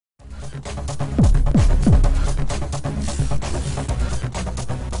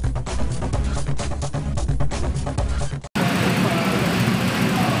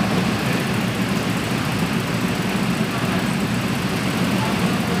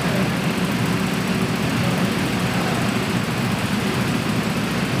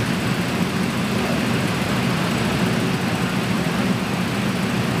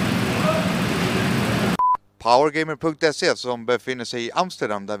PowerGamer.se som befinner sig i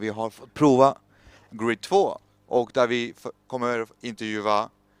Amsterdam där vi har fått prova Grid 2 och där vi kommer intervjua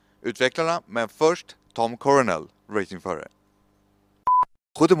utvecklarna, men först Tom Coronel, racingförare.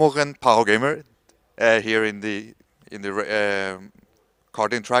 Goedemorgen PowerGamer, here in the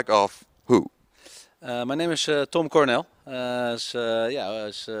karting track of who? My name is Tom Coronel.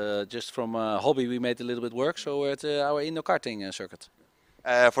 Just from hobby we made a little bit work, so we're at our indoor karting circuit.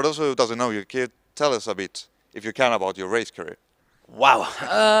 For those who doesn't know you, can you tell us a bit, if you can, about your race career? Wow!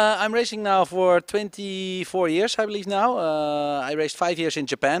 I'm racing now for 24 years, I believe now. I raced 5 years in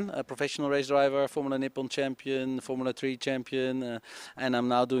Japan, a professional race driver, Formula Nippon champion, Formula 3 champion, and I'm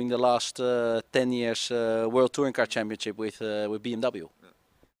now doing the last 10 years World Touring Car Championship with BMW.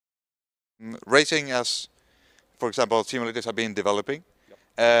 Racing, as for example simulators have been developing,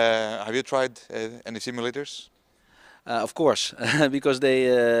 have you tried any simulators? Of course, because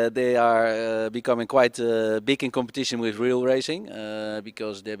they are becoming quite big in competition with real racing,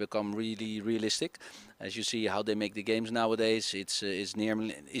 because they become really realistic. As you see how they make the games nowadays, it's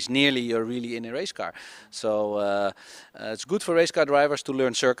nearly you're really in a race car. So it's good for race car drivers to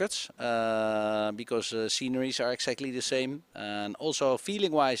learn circuits, because sceneries are exactly the same, and also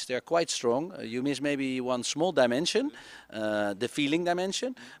feeling-wise they're quite strong. You miss maybe one small dimension, the feeling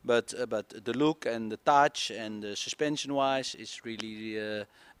dimension, but the look and the touch and the suspension-wise is really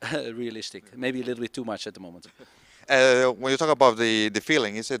realistic. Maybe a little bit too much at the moment. When you talk about the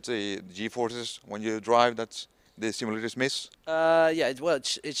feeling, is it the G-forces when you drive that the simulators miss?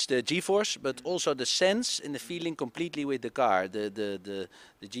 It's the G-force, but also the sense and the feeling completely with the car. The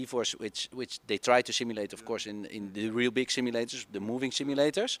G-force, which they try to simulate, of course, in the real big simulators, the moving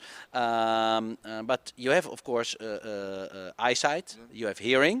simulators. But you have, of course, eyesight. You have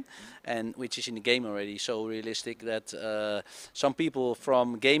hearing, and which is in the game already so realistic that some people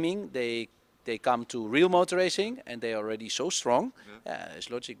from gaming they come to real motor racing and they are already so strong. It's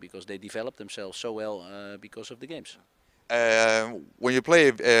logic because they develop themselves so well because of the games. When you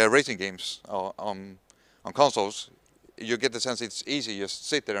play racing games on consoles, you get the sense it's easy, you just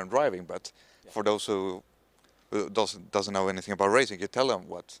sit there and driving. But for those who doesn't know anything about racing, you tell them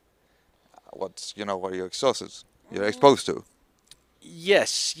what you're exposed to.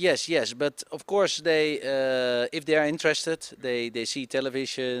 Yes. But of course, if they are interested, they see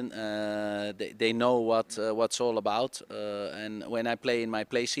television. They know what's all about. And when I play in my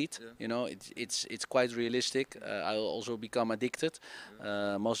play seat, it's quite realistic. I'll also become addicted.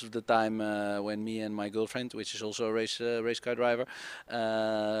 Most of the time, when me and my girlfriend, which is also a race car driver,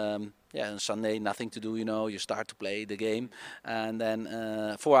 on Sunday nothing to do. You start to play the game, and then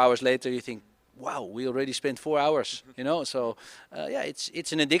 4 hours later you think, wow, we already spent 4 hours, So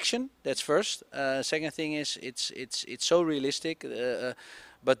it's an addiction. That's first. Second thing is it's so realistic,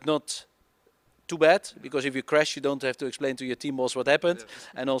 but not too bad, because if you crash, you don't have to explain to your team boss what happened,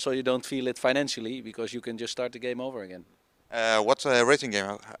 and also you don't feel it financially because you can just start the game over again. What racing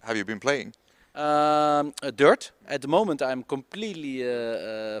game have you been playing? Dirt. At the moment, I'm completely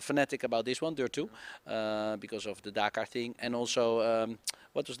fanatic about this one, Dirt 2, because of the Dakar thing, and also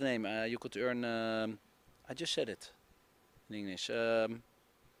what was the name? You could earn. I just said it in English.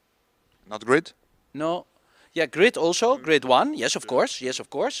 Not Grid? No. Yeah, Grid also. Grid 1, yes, of course,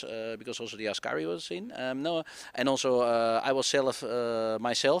 because also the Ascari was in. No, and also I was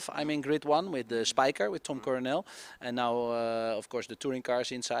myself. I'm in Grid 1 with the Spiker, with Tom Coronel, and now, of course, the touring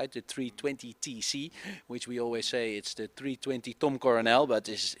cars inside, the 320 TC, which we always say it's the 320 Tom Coronel, but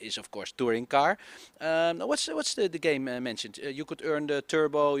is of course touring car. What's the game mentioned? You could earn the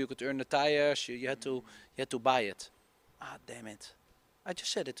turbo, you could earn the tires. You had to buy it. Ah, damn it. I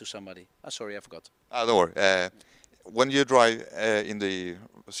just said it to somebody. Sorry, I forgot. Don't worry. When you drive in the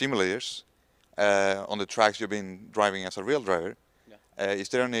simulators, on the tracks you've been driving as a real driver, is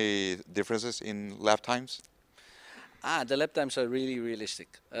there any differences in lap times? The lap times are really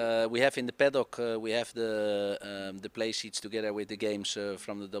realistic. We have in the paddock, we have the play seats together with the games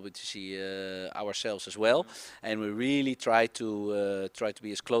from the WTC ourselves as well, and we really try to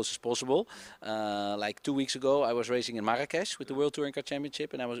be as close as possible. Like 2 weeks ago, I was racing in Marrakesh with the World Touring Car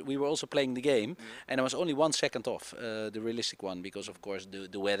Championship, and we were also playing the game, and I was only 1 second off the realistic one, because of course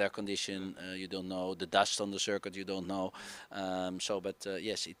the weather condition you don't know, the dust on the circuit you don't know.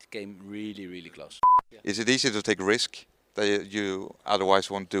 Yes, it came really close. Is it easy to take risk that you otherwise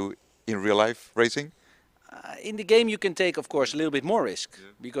won't do in real life racing? In the game you can take, of course, a little bit more risk,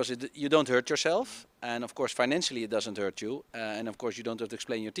 because you don't hurt yourself. and of course financially it doesn't hurt you, and of course you don't have to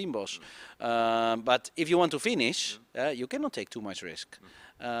explain your team boss. But if you want to finish, you cannot take too much risk.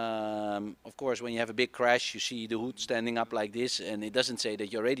 Of course, when you have a big crash, you see the hood standing up like this, and it doesn't say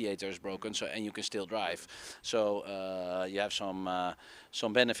that your radiator is broken, so and you can still drive. So you have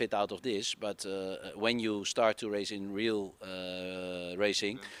some benefit out of this. But when you start to race in real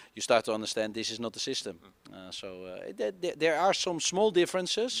racing, you start to understand this is not the system. There are some small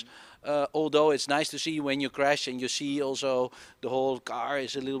differences. Although it's nice to see when you crash and you see also the whole car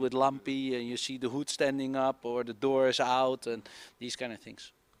is a little bit lumpy and you see the hood standing up or the door is out and these kind of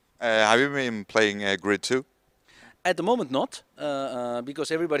things. Have you been playing Grid 2? At the moment not,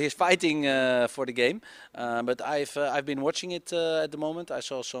 because everybody is fighting for the game. But I've been watching it at the moment. I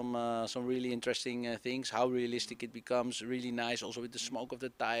saw some really interesting things, how realistic it becomes, really nice also with the smoke of the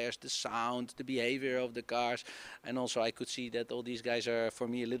tires, the sound, the behavior of the cars. And also I could see that all these guys are for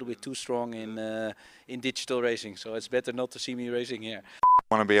me a little bit too strong in digital racing. So it's better not to see me racing here.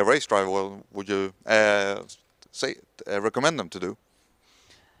 Want to be a race driver? What would you recommend them to do?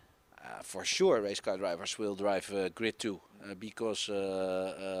 For sure, race car drivers will drive Grid 2 because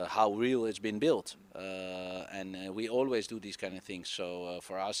how real it's been built, and we always do these kind of things. So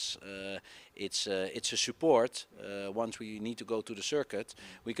for us, it's a support. Once we need to go to the circuit,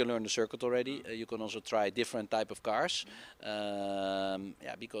 we can learn the circuit already. You can also try different type of cars,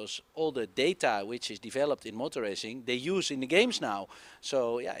 because all the data which is developed in motor racing, they use in the games now.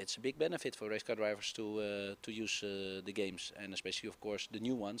 So yeah, it's a big benefit for race car drivers to use the games, and especially of course the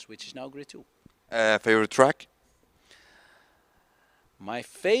new ones, which is now Grid 2. Favorite track? My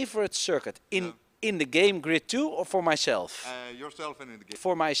favorite circuit in the game Grid 2 or for myself? Yourself and in the game.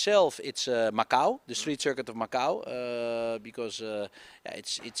 For myself, it's Macau, the street circuit of Macau, because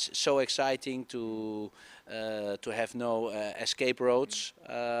it's so exciting to have no escape roads,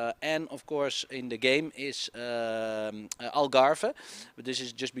 and of course in the game is Algarve, but this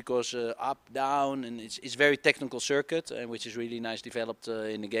is just because up, down, and it's very technical circuit, which is really nice developed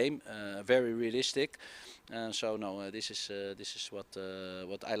in the game, very realistic. So no, this is what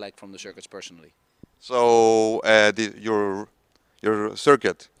I like from the circuits personally. So your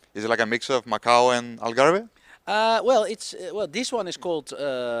circuit, is it like a mix of Macau and Algarve? This one is called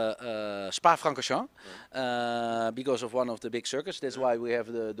Spa-Francorchamps because of one of the big circuits. That's why we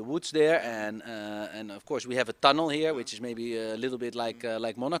have the woods there, and of course we have a tunnel here, which is maybe a little bit like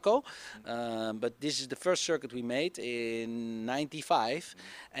Monaco. But this is the first circuit we made in '95,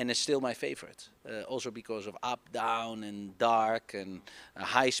 and it's still my favorite. Also because of up, down, and dark, and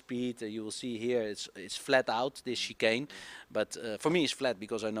high speed. You will see here it's flat out, this chicane, but for me it's flat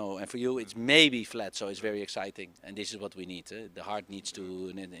because I know, and for you it's maybe flat, so it's very exciting, and this is what we need. The heart needs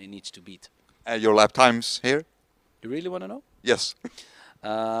to beat. Your lap times here? You really want to know? Yes.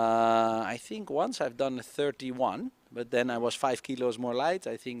 I think once I've done 31, but then I was 5 kilos more light.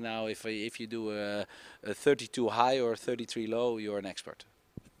 I think now if you do a 32 high or 33 low, you're an expert.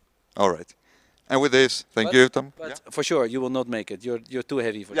 All right. And with this, thank you, Tom. But for sure, you will not make it. You're too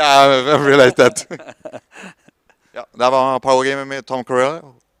heavy for that. I realized that. Ja, daar was PowerGamer met Tom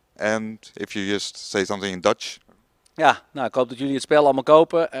Coronel. And if you just say something in Dutch. Ja, nou ik hoop dat jullie het spel allemaal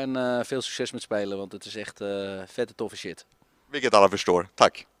kopen en veel succes met spelen, want het is echt vette toffe shit. Vilket alla förstår.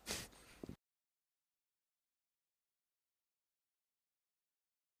 Tack.